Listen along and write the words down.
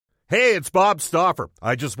Hey, it's Bob Stauffer.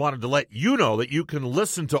 I just wanted to let you know that you can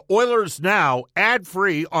listen to Oilers Now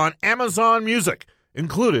ad-free on Amazon Music,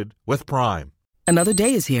 included with Prime. Another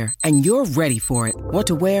day is here, and you're ready for it. What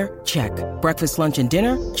to wear? Check. Breakfast, lunch, and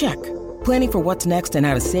dinner? Check. Planning for what's next and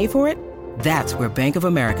how to save for it? That's where Bank of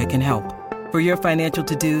America can help. For your financial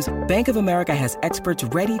to-dos, Bank of America has experts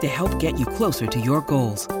ready to help get you closer to your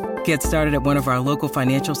goals. Get started at one of our local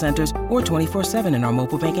financial centers or 24/7 in our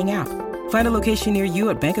mobile banking app. Find a location near you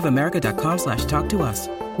at bankofamerica.com/talktous.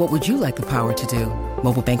 What would you like the power to do?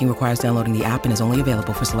 Mobile banking requires downloading the app and is only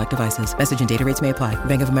available for select devices. Message and data rates may apply.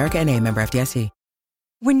 Bank of America N.A., member FDIC.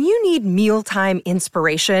 When you need mealtime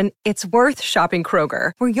inspiration, it's worth shopping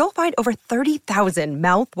Kroger, where you'll find over 30,000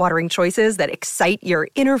 mouth-watering choices that excite your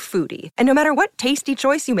inner foodie. And no matter what tasty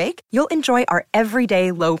choice you make, you'll enjoy our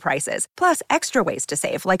everyday low prices, plus extra ways to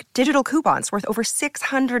save, like digital coupons worth over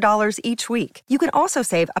 $600 each week. You can also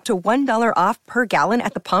save up to $1 off per gallon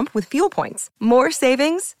at the pump with fuel points. More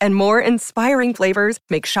savings and more inspiring flavors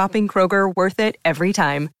make shopping Kroger worth it every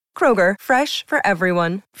time. Kroger, fresh for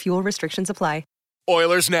everyone. Fuel restrictions apply.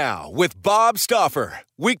 Oilers Now with Bob Stauffer.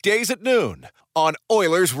 Weekdays at noon on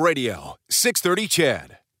Oilers Radio, 630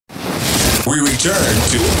 CHED. We return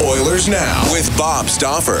to Oilers Now with Bob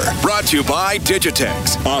Stauffer. Brought to you by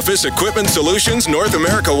Digitex. Office Equipment Solutions North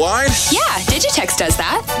America wide? Yeah, Digitex does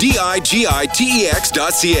that. digitex.ca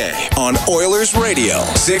on Oilers Radio,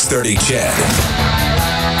 630 CHED.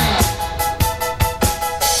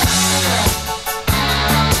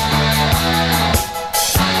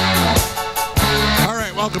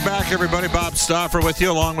 Welcome back, everybody. Bob Stauffer with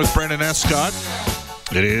you, along with Brendan Escott.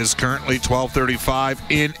 It is currently 12:35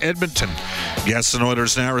 in Edmonton. Guests and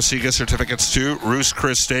Oilers Now receive gift certificates to Ruth's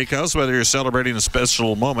Chris Steakhouse. Whether you're celebrating a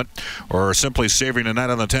special moment or simply savoring a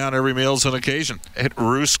night on the town, every meal's an occasion at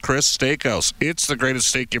Ruth's Chris Steakhouse. It's the greatest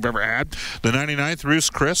steak you've ever had. The 99th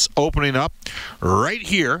Ruth's Chris opening up right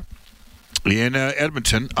here in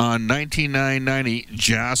Edmonton on 19990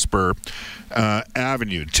 Jasper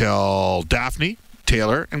Avenue. Tell Daphne,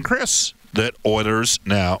 Taylor, and Chris that Oilers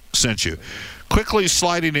Now sent you. Quickly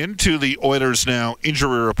sliding into the Oilers Now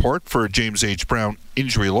injury report for James H. Brown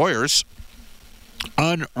Injury Lawyers.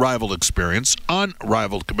 Unrivaled experience,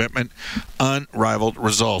 unrivaled commitment, unrivaled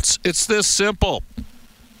results. It's this simple.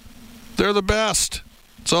 They're the best.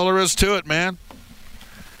 That's all there is to it, man.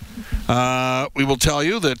 We will tell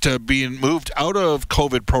you that being moved out of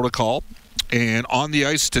COVID protocol and on the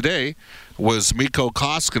ice today was Mikko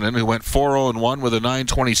Koskinen, who went 4-0-1 with a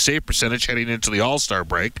 .920 save percentage heading into the All-Star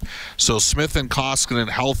break. So Smith and Koskinen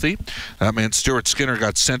healthy. That meant Stuart Skinner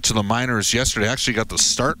got sent to the minors yesterday. Actually got the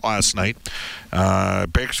start last night.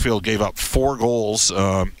 Bakersfield gave up 4 goals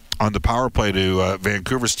on the power play to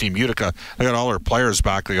Vancouver's team Utica. They got all their players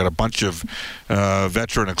back. They got a bunch of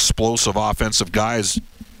veteran explosive offensive guys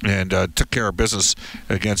and took care of business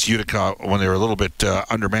against Utica when they were a little bit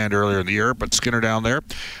undermanned earlier in the year. But Skinner down there.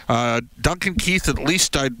 Duncan Keith, at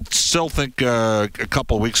least I'd still think a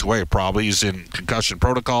couple of weeks away probably. He's in concussion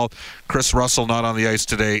protocol. Chris Russell not on the ice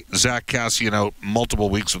today. Zach Kassian out multiple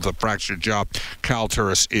weeks with a fractured jaw. Kyle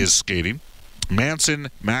Turris is skating. Manson,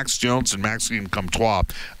 Max Jones, and Maxime Comtois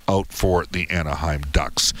out for the Anaheim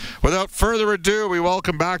Ducks. Without further ado, we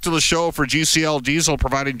welcome back to the show for GCL Diesel,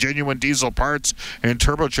 providing genuine diesel parts and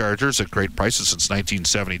turbochargers at great prices since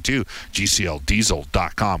 1972.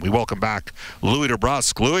 GCLDiesel.com. We welcome back Louis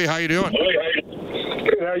DeBrusque. Louis, how you doing?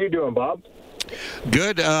 Good. How you doing, Bob?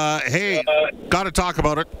 Good. Hey, got to talk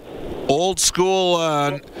about it. Old school,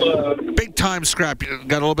 big-time scrap.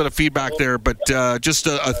 Got a little bit of feedback there, but just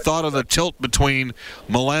a thought on the tilt between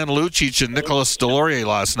Milan Lucic and Nicolas Deslauriers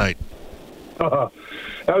last night. That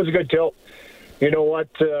was a good tilt. You know what?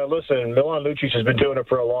 Listen, Milan Lucic has been doing it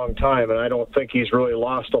for a long time, and I don't think he's really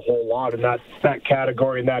lost a whole lot in that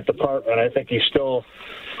category, in that department. I think he's still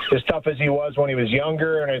as tough as he was when he was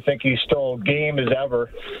younger, and I think he's still game as ever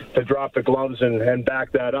to drop the gloves and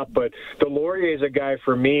back that up. But Deslauriers is a guy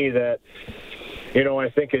for me that, you know, I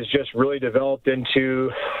think has just really developed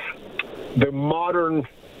into the modern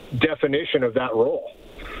definition of that role.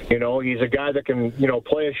 You know, he's a guy that can, you know,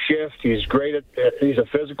 play a shift. He's great at he's a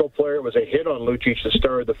physical player. It was a hit on Lucic to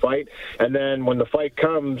start the fight. And then when the fight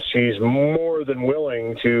comes, he's more than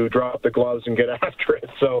willing to drop the gloves and get after it.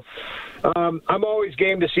 So I'm always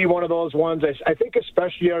game to see one of those ones. I think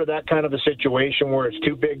especially out of that kind of a situation where it's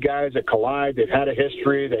two big guys that collide, they've had a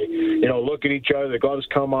history, they, you know, look at each other, the gloves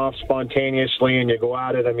come off spontaneously and you go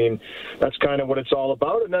at it. I mean, that's kind of what it's all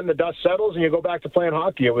about. And then the dust settles and you go back to playing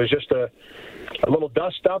hockey. It was just a little dust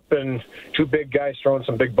bust up and two big guys throwing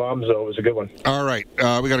some big bombs, though. It was a good one. All right.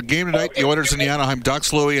 We got a game tonight, the Oilers and the Anaheim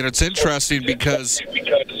Ducks, Louie, and it's interesting because,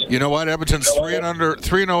 you know what, Edmonton's 3-0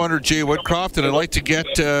 under Jay Woodcroft, and I'd like to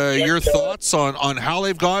get your thoughts on how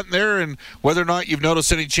they've gotten there and whether or not you've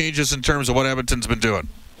noticed any changes in terms of what Edmonton's been doing.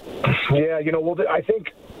 Yeah, I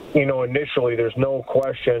think, initially there's no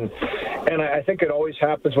question, and I think it always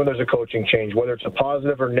happens when there's a coaching change, whether it's a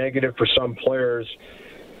positive or negative for some players.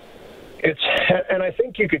 And I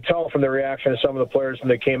think you could tell from the reaction of some of the players when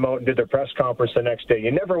they came out and did their press conference the next day.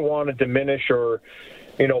 You never want to diminish or,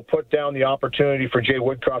 put down the opportunity for Jay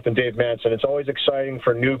Woodcroft and Dave Manson. It's always exciting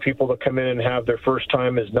for new people to come in and have their first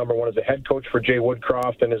time as number one as a head coach for Jay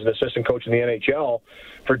Woodcroft and as an assistant coach in the NHL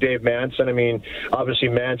for Dave Manson. I mean, obviously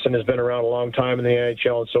Manson has been around a long time in the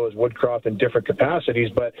NHL, and so has Woodcroft in different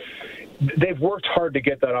capacities, but they've worked hard to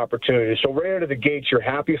get that opportunity. So right out of the gates, you're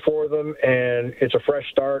happy for them, and it's a fresh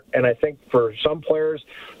start. And I think for some players,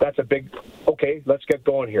 that's a big, okay, let's get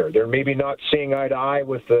going here. They're maybe not seeing eye to eye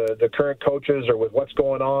with the current coaches or with what's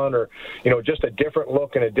going on, or, just a different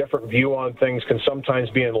look and a different view on things can sometimes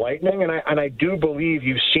be enlightening. And I do believe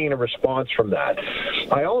you've seen a response from that.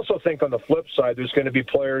 I also think on the flip side, there's going to be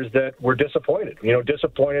players that were disappointed,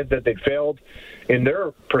 disappointed that they failed in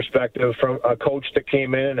their perspective from a coach that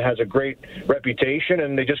came in and has a great reputation,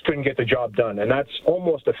 and they just couldn't get the job done. And that's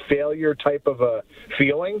almost a failure type of a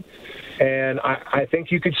feeling. And I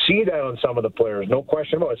think you could see that on some of the players, no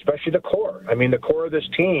question about it, especially the core. I mean, the core of this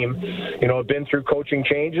team, have been through coaching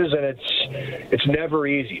changes, and it's never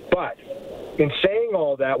easy. But in saying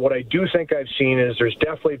all that, what I do think I've seen is there's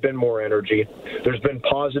definitely been more energy. There's been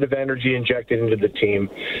positive energy injected into the team.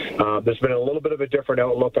 There's been a little bit of a different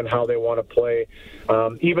outlook on how they want to play,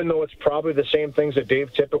 even though it's probably the same things that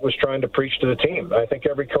Dave Tippett was trying to preach to the team. I think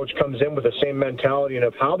every coach comes in with the same mentality and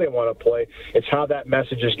of how they want to play. It's how that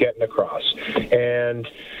message is getting across. And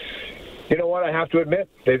you know what? I have to admit,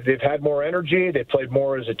 they've had more energy. They played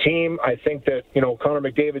more as a team. I think that, Connor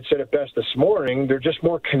McDavid said it best this morning. They're just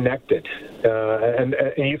more connected. And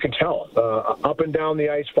you can tell. Up and down the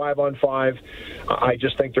ice, 5-on-5, I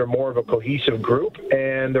just think they're more of a cohesive group,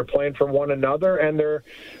 and they're playing for one another, and they're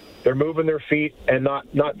moving their feet and not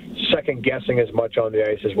second-guessing as much on the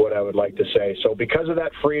ice is what I would like to say. So because of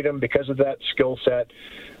that freedom, because of that skill set,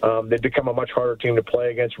 they've become a much harder team to play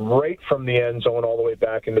against right from the end zone all the way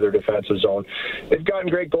back into their defensive zone. They've gotten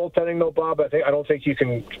great goaltending, though, Bob. I don't think you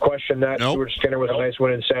can question that. Nope. Stuart Skinner with a nice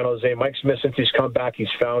win in San Jose. Mike Smith, since he's come back, he's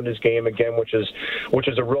found his game again, which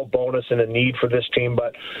is a real bonus and a need for this team.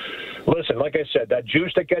 But listen, like I said, that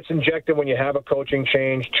juice that gets injected when you have a coaching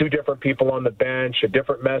change, two different people on the bench, a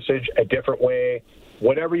different message, a different way,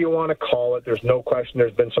 whatever you want to call it, there's no question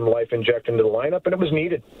there's been some life injected into the lineup, and it was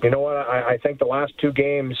needed. You know what? I think the last two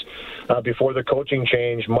games before the coaching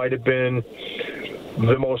change might have been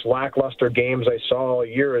the most lackluster games I saw all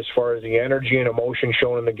year as far as the energy and emotion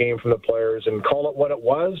shown in the game from the players. And call it what it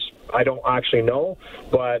was, I don't actually know,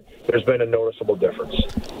 but there's been a noticeable difference.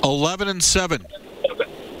 11-7.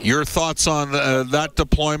 Your thoughts on that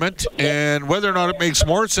deployment and whether or not it makes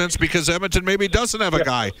more sense because Edmonton maybe doesn't have a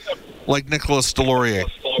guy like Nicolas Deslauriers.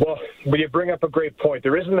 Well, you bring up a great point.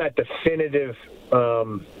 There isn't that definitive,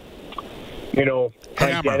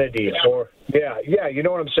 identity. Or you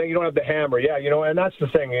know what I'm saying? You don't have the hammer. Yeah, and that's the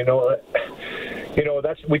thing.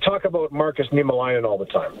 That's we talk about Markus Niemelainen all the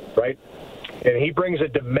time, right? And he brings a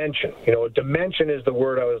dimension. A dimension is the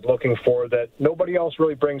word I was looking for that nobody else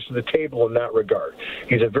really brings to the table in that regard.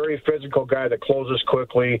 He's a very physical guy that closes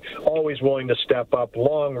quickly, always willing to step up,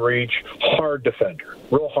 long reach,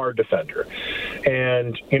 real hard defender.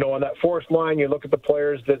 And, on that fourth line, you look at the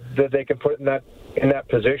players that they can put in that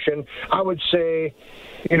position. I would say,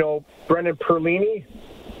 Brendan Perlini,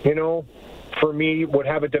 for me, would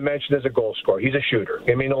have a dimension as a goal scorer. He's a shooter.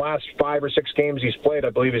 I mean, the last 5 or 6 games he's played, I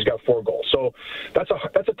believe he's got 4 goals. So that's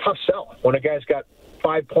a tough sell when a guy's got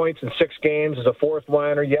 5 points in 6 games as a fourth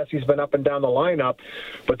liner. Yes, he's been up and down the lineup,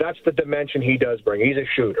 but that's the dimension he does bring. He's a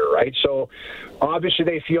shooter, right? So obviously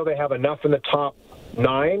they feel they have enough in the top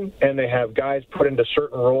 9, and they have guys put into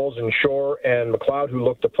certain roles in Shore and McLeod who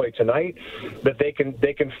look to play tonight, that they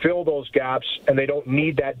can fill those gaps, and they don't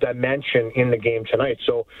need that dimension in the game tonight.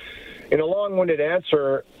 So in a long-winded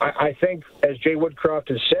answer, I think, as Jay Woodcroft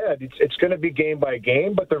has said, it's going to be game by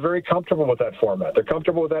game, but they're very comfortable with that format. They're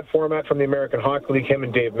comfortable with that format from the American Hockey League, him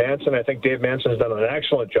and Dave Manson. I think Dave Manson has done an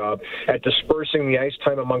excellent job at dispersing the ice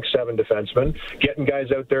time among 7 defensemen, getting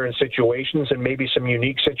guys out there in situations and maybe some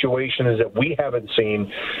unique situations that we haven't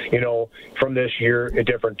seen, from this year at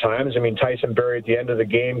different times. I mean, Tyson Barrie at the end of the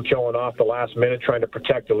game, killing off the last minute, trying to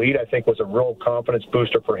protect the lead, I think was a real confidence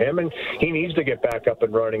booster for him, and he needs to get back up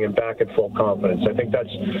and running and back back at full confidence. I think that's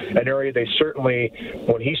an area they certainly,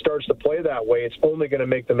 when he starts to play that way, it's only going to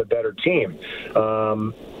make them a better team.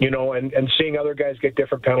 And seeing other guys get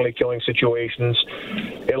different penalty killing situations,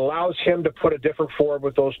 it allows him to put a different forward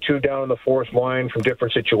with those two down in the fourth line from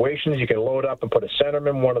different situations. You can load up and put a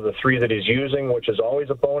centerman, one of the three that he's using, which is always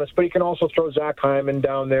a bonus, but he can also throw Zach Hyman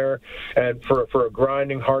down there and for a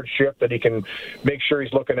grinding hard shift that he can make sure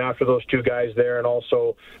he's looking after those two guys there, and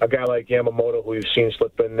also a guy like Yamamoto who we've seen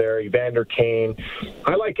slip in there, Evander Kane.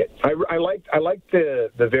 I like it. I like the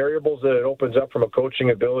variables that it opens up from a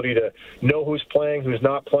coaching ability to know who's playing, who's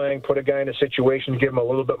not playing, put a guy in a situation, give him a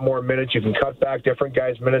little bit more minutes. You can cut back different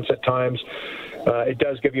guys' minutes at times. It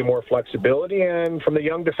does give you more flexibility, and from the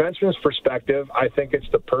young defenseman's perspective, I think it's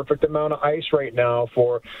the perfect amount of ice right now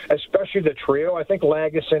for especially the trio. I think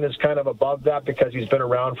Lagesson is kind of above that because he's been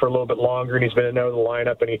around for a little bit longer and he's been in and out of the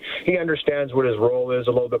lineup, and he understands what his role is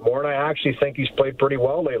a little bit more, and I actually think he's played pretty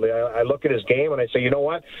well lately. I look at his game and I say, you know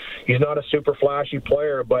what, he's not a super flashy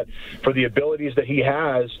player, but for the abilities that he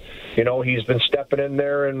has, he's been stepping in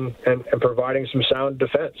there and providing some sound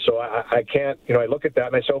defense. So I can't, I look at that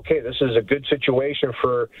and I say, okay, this is a good situation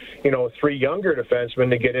for, three younger defensemen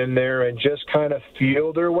to get in there and just kind of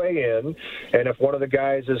feel their way in. And if one of the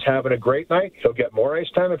guys is having a great night, he'll get more ice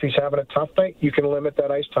time. If he's having a tough night, you can limit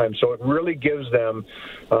that ice time. So it really gives them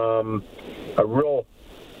a real,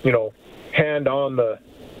 hand on the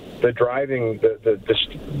driving, the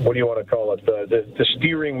what do you want to call it, the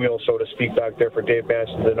steering wheel, so to speak, back there for Dave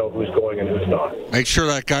Manson to know who's going and who's not. Make sure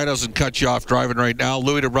that guy doesn't cut you off driving right now.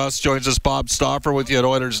 Louis DeBrusk joins us. Bob Stauffer with you at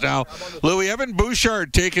Oilers Now. Louis, Evan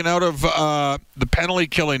Bouchard taken out of the penalty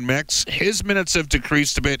killing mix. His minutes have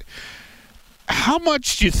decreased a bit. How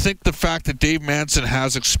much do you think the fact that Dave Manson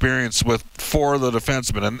has experience with four of the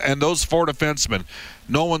defensemen, and those four defensemen,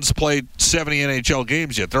 no one's played 70 NHL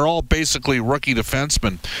games yet. They're all basically rookie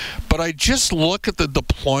defensemen. But I just look at the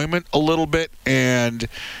deployment a little bit, and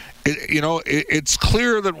it's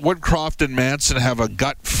clear that Woodcroft and Manson have a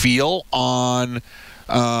gut feel on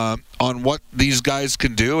what these guys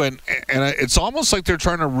can do, and it's almost like they're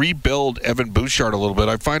trying to rebuild Evan Bouchard a little bit.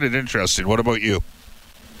 I find it interesting. What about you?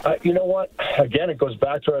 You know what? Again, it goes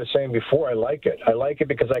back to what I was saying before. I like it. I like it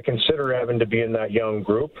because I consider Evan to be in that young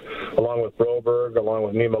group, along with Broberg, along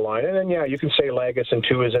with Niemelainen. And, yeah, you can say Lagesson,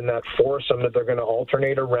 too, is in that foursome that they're going to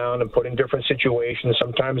alternate around and put in different situations.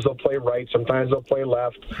 Sometimes they'll play right. Sometimes they'll play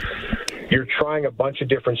left. You're trying a bunch of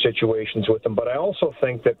different situations with them. But I also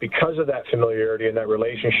think that because of that familiarity and that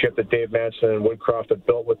relationship that Dave Manson and Woodcroft have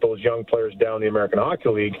built with those young players down in the American Hockey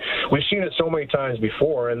League, we've seen it so many times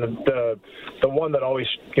before. And the one that always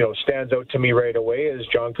stands out to me right away is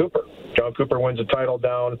John Cooper. John Cooper wins a title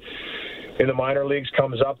down in the minor leagues,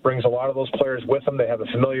 comes up, brings a lot of those players with them. They have a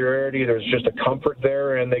familiarity. There's just a comfort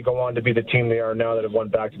there, and they go on to be the team they are now that have won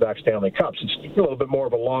back-to-back Stanley Cups. It's a little bit more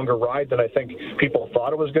of a longer ride than I think people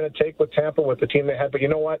thought it was going to take with Tampa, with the team they had. But you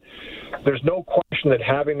know what? There's no question that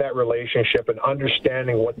having that relationship and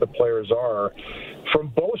understanding what the players are from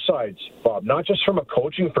both sides, Bob, not just from a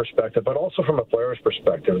coaching perspective, but also from a player's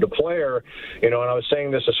perspective. The player, and I was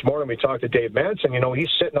saying this morning, we talked to Dave Manson, he's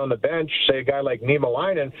sitting on the bench, say a guy like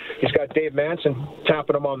Niemelainen, he's got Dave Manson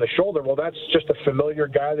tapping him on the shoulder. Well, that's just a familiar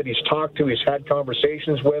guy that he's talked to, he's had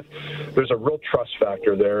conversations with. There's a real trust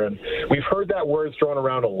factor there, and we've heard that word thrown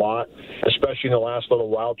around a lot, especially in the last little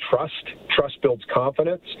while. Trust builds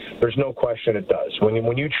confidence. There's no question it does.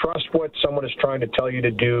 When you trust what someone is trying to tell you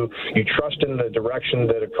to do, you trust in the direction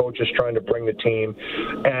that a coach is trying to bring the team,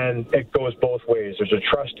 and it goes both ways. There's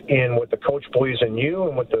a trust in what the coach believes in you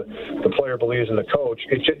and what the player believes in the coach.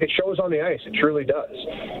 It shows on the ice. It truly does.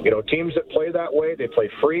 Teams that play that way, they play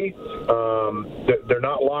free. They're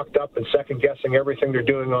not locked up and second-guessing everything they're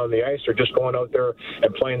doing on the ice. They're just going out there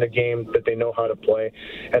and playing the game that they know how to play,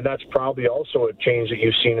 and that's probably also a change that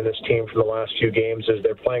you've seen in this team from the last few games is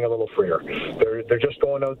they're playing a little freer. They're just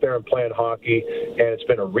going out there and playing hockey, and it's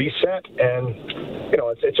been a reset, and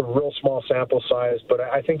it's a real small sample size, but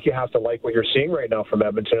I think you have to like what you're seeing right now from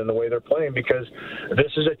Edmonton and the way they're playing, because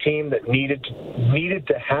this is a team that needed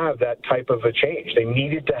to have that type of a change. They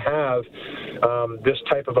needed to have this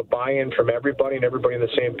type of a buy-in from everybody and everybody on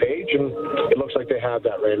the same page, and it looks like they have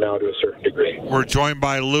that right now to a certain degree. We're joined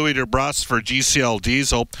by Louis DeBrusk for GCL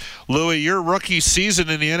Diesel. Louis, your rookie season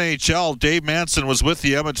in the NHL, Dave Manson was with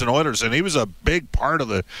the Edmonton Oilers, and he was a big part of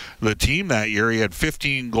the team that year. He had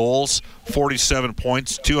 15 goals, 47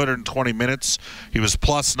 points, 220 minutes. He was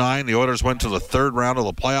 +9. The Oilers went to the third round of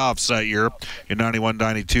the playoffs that year in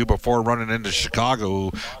 91-92 before running into Chicago,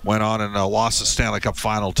 who went on and lost the Stanley Cup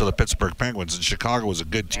final to the Pittsburgh Pittsburgh Penguins, and Chicago was a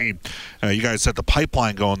good team. You guys had the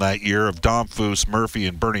pipeline going that year of Dom Foose, Murphy,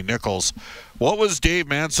 and Bernie Nichols. What was Dave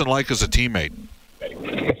Manson like as a teammate?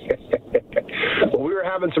 Well, we were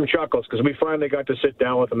having some chuckles because we finally got to sit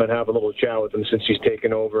down with him and have a little chat with him since he's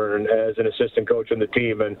taken over and as an assistant coach on the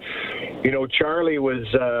team. And, Charlie was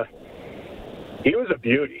he was a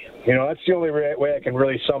beauty. That's the only way I can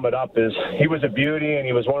really sum it up is he was a beauty, and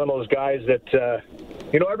he was one of those guys that,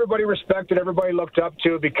 everybody respected, everybody looked up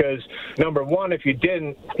to because, number one, if you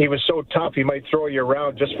didn't, he was so tough he might throw you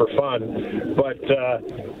around just for fun. But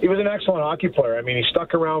he was an excellent hockey player. I mean, he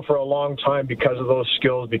stuck around for a long time because of those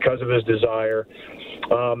skills, because of his desire.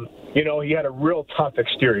 He had a real tough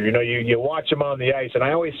exterior. You watch him on the ice, and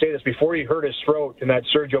I always say this, before he hurt his throat in that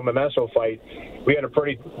Sergio Momesso fight, we had a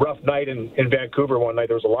pretty rough night in Vancouver one night.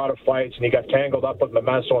 There was a lot of fights, and he got tangled up with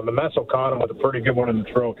Momesso, and Momesso caught him with a pretty good one in the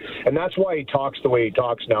throat. And that's why he talks the way he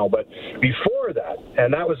talks now. But before that,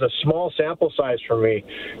 and that was a small sample size for me,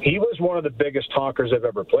 he was one of the biggest talkers I've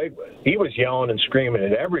ever played with. He was yelling and screaming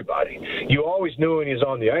at everybody. You always knew when he was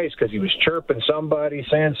on the ice because he was chirping somebody,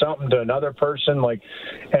 saying something to another person,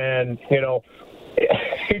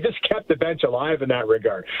 he just kept the bench alive in that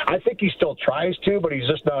regard. I think he still tries to, but he's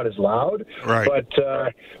just not as loud. Right. But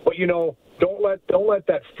don't let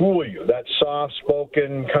that fool you, that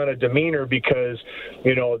soft-spoken kind of demeanor, because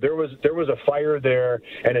there was a fire there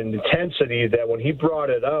and an intensity that when he brought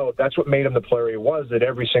it out, that's what made him the player he was, that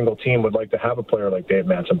every single team would like to have a player like Dave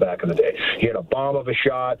Manson back in the day. He had a bomb of a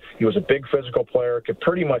shot. He was a big physical player, could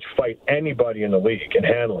pretty much fight anybody in the league and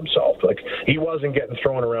handle himself. Like, he wasn't getting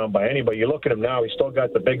thrown around by anybody. You look at him now, he's still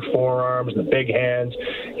got the big forearms and the big hands.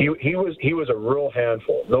 He was a real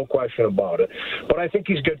handful, no question about it. But I think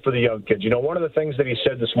he's good for the young kids. One of the things that he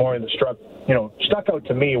said this morning that stuck out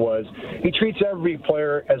to me was he treats every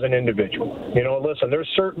player as an individual. Listen, there's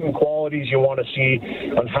certain qualities you want to see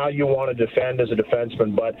on how you want to defend as a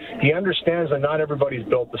defenseman, but he understands that not everybody's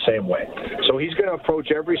built the same way. So he's going to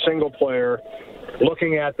approach every single player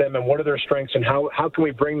looking at them and what are their strengths and how can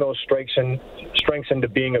we bring those strengths into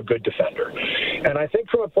being a good defender. And I think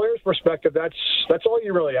from a player's perspective, that's all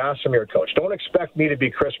you really ask from your coach. Don't expect me to be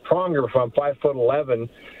Chris Pronger if I'm 5'11"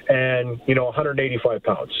 and 185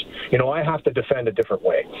 pounds. I have to defend a different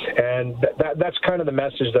way. And that's kind of the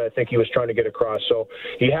message that I think he was trying to get across. So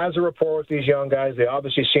he has a rapport with these young guys. They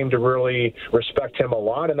obviously seem to really respect him a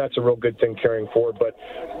lot, and that's a real good thing carrying forward. But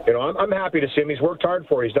I'm happy to see him. He's worked hard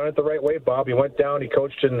for it. He's done it the right way, Bob. He went down. He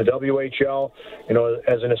coached in the WHL,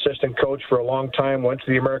 as an assistant coach for a long time, went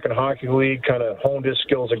to the American Hockey League, kind of honed his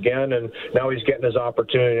skills again, and now he's getting his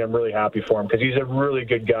opportunity. I'm really happy for him because he's a really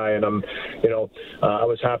good guy, and I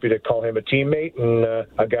was happy to call him a teammate and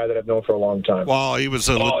a guy that I've known for a long time. Well, he was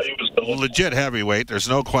a legit heavyweight. There's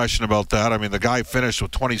no question about that. I mean, the guy finished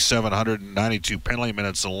with 2,792 penalty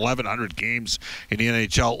minutes and 1,100 games in the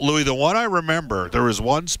NHL. Louis, the one I remember, there was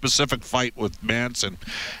one specific fight with Manson,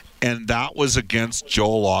 and that was against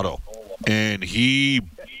Joel Otto. And he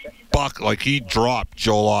dropped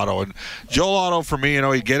Joel Otto. And Joel Otto, for me,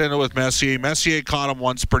 he'd get into it with Messier. Messier caught him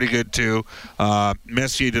once pretty good, too.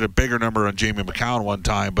 Messier did a bigger number on Jamie McCown one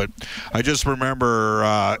time. But I just remember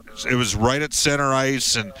it was right at center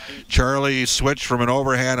ice, and Charlie switched from an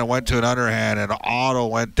overhand and went to an underhand, and Otto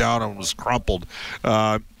went down and was crumpled.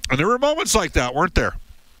 And there were moments like that, weren't there?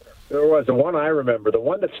 There was. The one I remember, the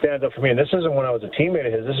one that stands out for me, and this isn't when I was a teammate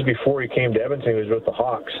of his, this is before he came to Edmonton. He was with the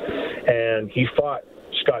Hawks, and he fought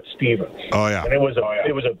Scott Stevens. Oh, yeah. And it was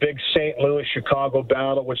a big St. Louis-Chicago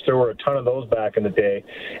battle, which there were a ton of those back in the day.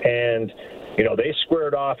 And, they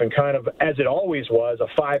squared off and kind of, as it always was, a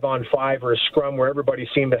 5-on-5 or a scrum where everybody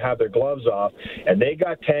seemed to have their gloves off. And they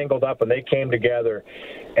got tangled up and they came together.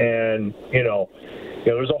 And,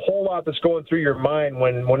 there's a whole lot that's going through your mind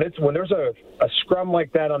when there's a scrum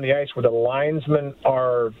like that on the ice where the linesmen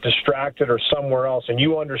are distracted or somewhere else, and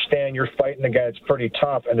you understand you're fighting a guy that's pretty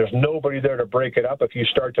tough, and there's nobody there to break it up if you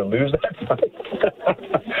start to lose that fight.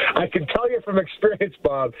 I can tell you from experience,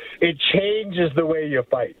 Bob, it changes the way you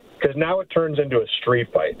fight. Because now it turns into a street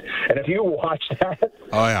fight. And if you watch that,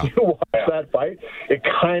 that fight, it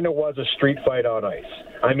kind of was a street fight on ice.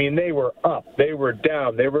 I mean, they were up, they were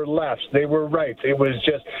down, they were lefts, they were rights. It was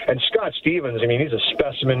just, and Scott Stevens, I mean, he's a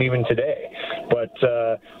specimen even today. But,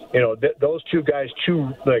 those two guys,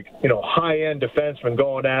 high-end defensemen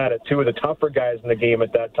going at it, two of the tougher guys in the game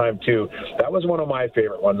at that time, too. That was one of my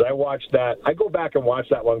favorite ones. I watched that. I go back and watch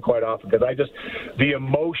that one quite often because the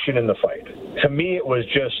emotion in the fight. To me, it was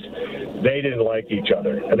just they didn't like each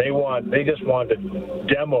other, and they just wanted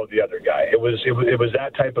to demo the other guy. It was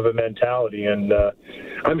that type of a mentality, and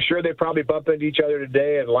I'm sure they probably bump into each other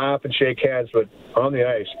today and laugh and shake hands, but on the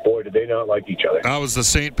ice, boy, did they not like each other. That was the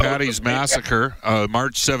St. Paddy's Massacre,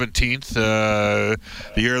 March 17th,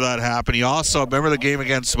 the year that happened. He also, remember the game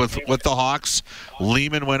against with the Hawks?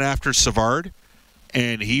 Lehman went after Savard,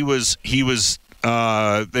 and he was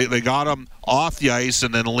they got him off the ice,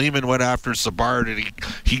 and then Lehman went after Savard, and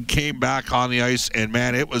he came back on the ice, and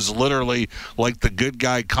man, it was literally like the good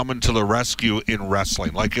guy coming to the rescue in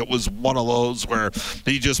wrestling. Like it was one of those where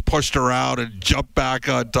he just pushed around and jumped back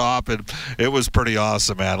on top, and it was pretty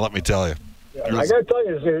awesome, man, let me tell you. I got to tell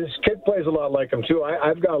you, his kid plays a lot like him, too.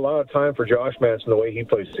 I've got a lot of time for Josh Manson, the way he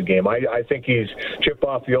plays the game. I think he's chipped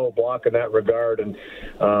off the old block in that regard, and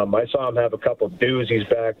I saw him have a couple of doozies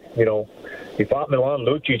back. You know, he fought Milan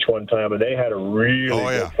Lucic one time, and they had a really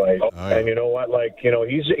good fight. And you know what? Like, you know,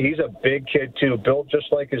 he's a big kid, too, built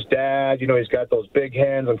just like his dad. You know, he's got those big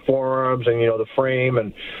hands and forearms and, you know, the frame.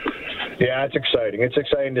 And, yeah, it's exciting. It's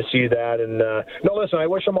exciting to see that. And, no, listen, I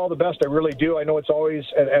wish him all the best. I really do. I know it's always,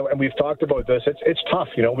 and we've talked about this, it's tough.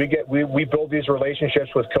 You know, we build these relationships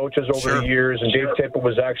with coaches over the years, and Dave Tippett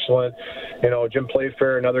was excellent. You know, Jim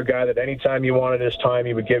Playfair, another guy that anytime you wanted his time,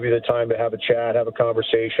 he would give you the time to have a chat, have a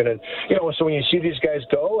conversation. And, you know, so when you see these guys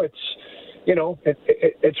go, it's, you know,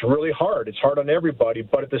 it's really hard. It's hard on everybody.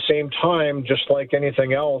 But at the same time, just like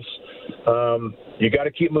anything else, you got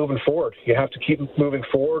to keep moving forward. You have to keep moving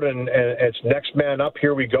forward, and it's next man up.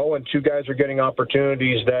 Here we go. And two guys are getting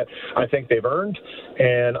opportunities that I think they've earned.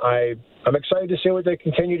 And I'm excited to see what they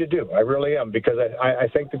continue to do. I really am, because I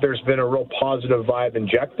think that there's been a real positive vibe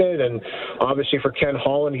injected. And obviously for Ken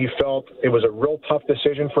Holland, he felt it was a real tough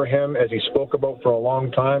decision for him, as he spoke about for a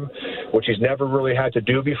long time, which he's never really had to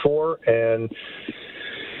do before. And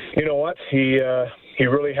you know what? He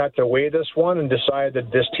really had to weigh this one and decide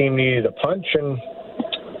that this team needed a punch. And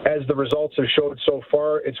as the results have showed so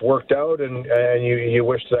far, it's worked out, and you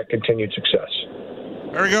wish that continued success.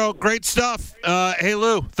 There we go. Great stuff. Hey,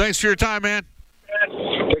 Lou, thanks for your time, man.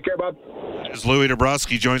 Take care, Bob. As Louis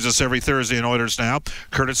Dabrowski joins us every Thursday in Oilers Now,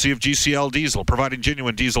 courtesy of GCL Diesel, providing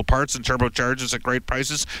genuine diesel parts and turbochargers at great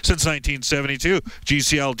prices since 1972.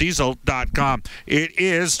 GCLDiesel.com. It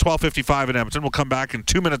is 12:55 in Edmonton. We'll come back in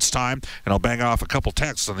 2 minutes' time, and I'll bang off a couple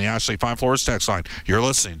texts on the Ashley Fine Floors text line. You're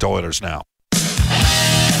listening to Oilers Now.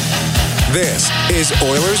 This is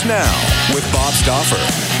Oilers Now with Bob Stauffer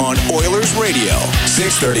on Oilers Radio,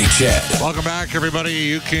 630 CHED. Welcome back, everybody.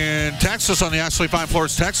 You can text us on the Ashley Fine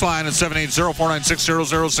Floors text line at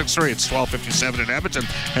 780-496-0063. It's 12:57 in Edmonton.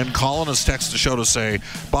 And Colin has texted the show to say,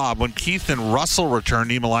 Bob, when Keith and Russell return,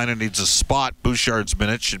 Niemelainen needs a spot. Bouchard's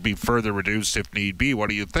minutes should be further reduced if need be. What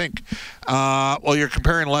do you think? Well, you're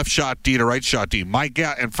comparing left shot D to right shot D. My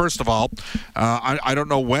guess, and first of all, I don't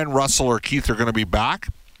know when Russell or Keith are going to be back.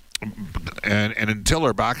 And until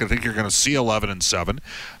they're back, I think you're going to see 11 and 7.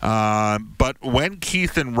 But when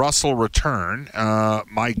Keith and Russell return,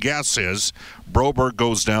 my guess is Broberg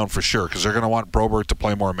goes down for sure, because they're going to want Broberg to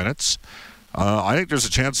play more minutes. I think there's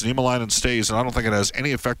a chance Niemelainen stays, and I don't think it has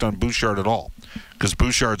any effect on Bouchard at all, because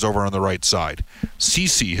Bouchard's over on the right side.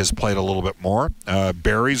 Ceci has played a little bit more.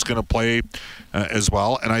 Barry's going to play as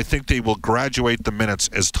well, and I think they will graduate the minutes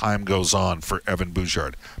as time goes on for Evan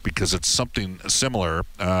Bouchard, because it's something similar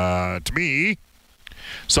to me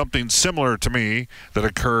that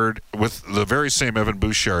occurred with the very same Evan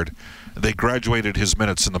Bouchard. They graduated his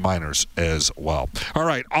minutes in the minors as well. All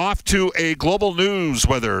right, off to a global news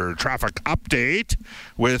weather traffic update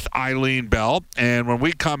with Eileen Bell. And when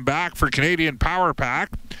we come back for Canadian Power Pack,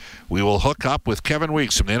 we will hook up with Kevin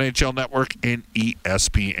Weeks from the NHL Network and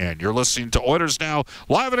ESPN. You're listening to Oilers Now,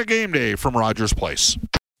 live at a game day from Rogers Place.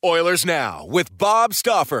 Oilers Now with Bob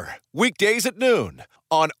Stauffer. Weekdays at noon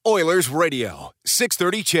on Oilers Radio,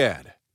 630 CHED.